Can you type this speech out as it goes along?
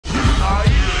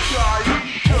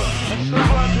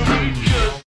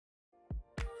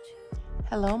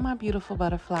Hello, my beautiful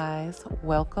butterflies.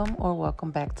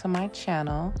 Welcome back to my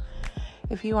channel.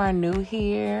 If you are new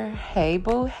here, hey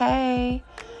boo, hey.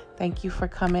 Thank you for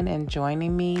coming and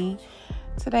joining me.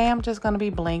 Today I'm just going to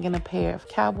be blinging a pair of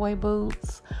cowboy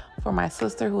boots for my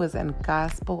sister who is a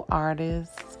gospel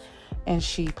artist. And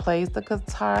she plays the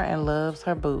guitar and loves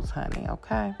her boots, honey,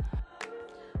 okay?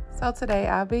 So today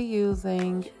I'll be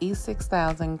using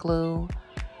E6000 glue,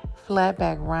 flat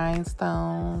back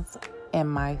rhinestones, and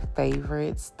my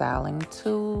favorite styling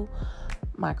tool,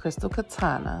 my crystal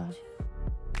katana.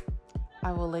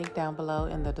 I will link down below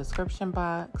in the description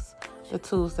box the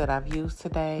tools that I've used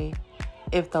today.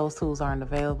 If those tools aren't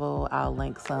available, I'll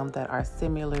link some that are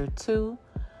similar to.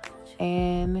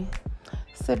 And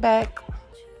sit back,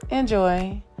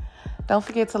 enjoy. Don't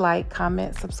forget to like,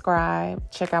 comment, subscribe,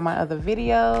 check out my other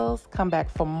videos, come back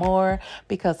for more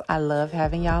because I love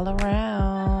having y'all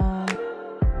around.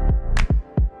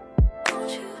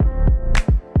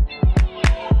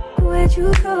 Where'd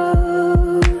you go?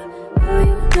 Oh,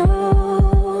 you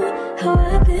know how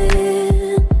I've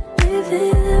been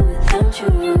living without you.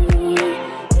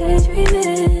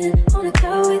 Daydreaming on a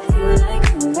cloud with you like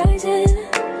horizon.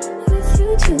 With you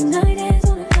tonight is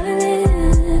on an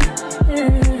island.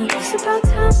 It's about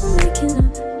time I'm waking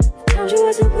up. Times you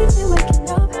wasn't with me waking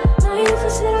up. Now you never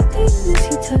said I couldn't miss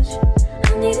your touch. I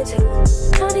needed to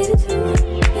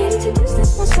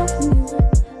distance myself from you.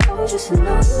 Oh, just to know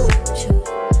you want you.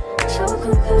 So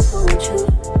come close, I want you.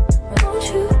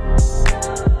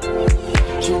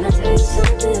 Can I tell you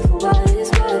something for what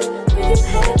it's worth? With you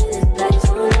having this place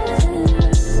on nothing,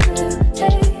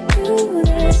 take you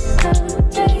there, I'll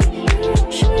take you.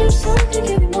 Show you something,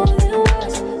 give you more than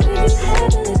words. With you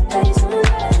having this place on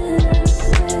nothing,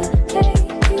 take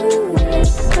you there,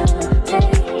 I'll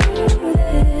take you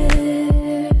there.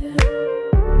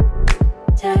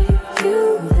 Take you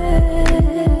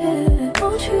there,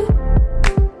 won't you?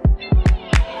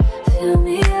 Fill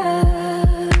me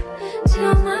up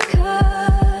till my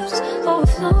cup's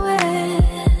overflowing.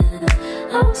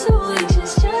 I'm so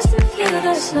anxious just to feel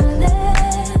the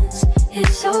silence.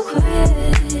 It's so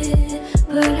quiet,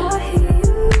 but I hear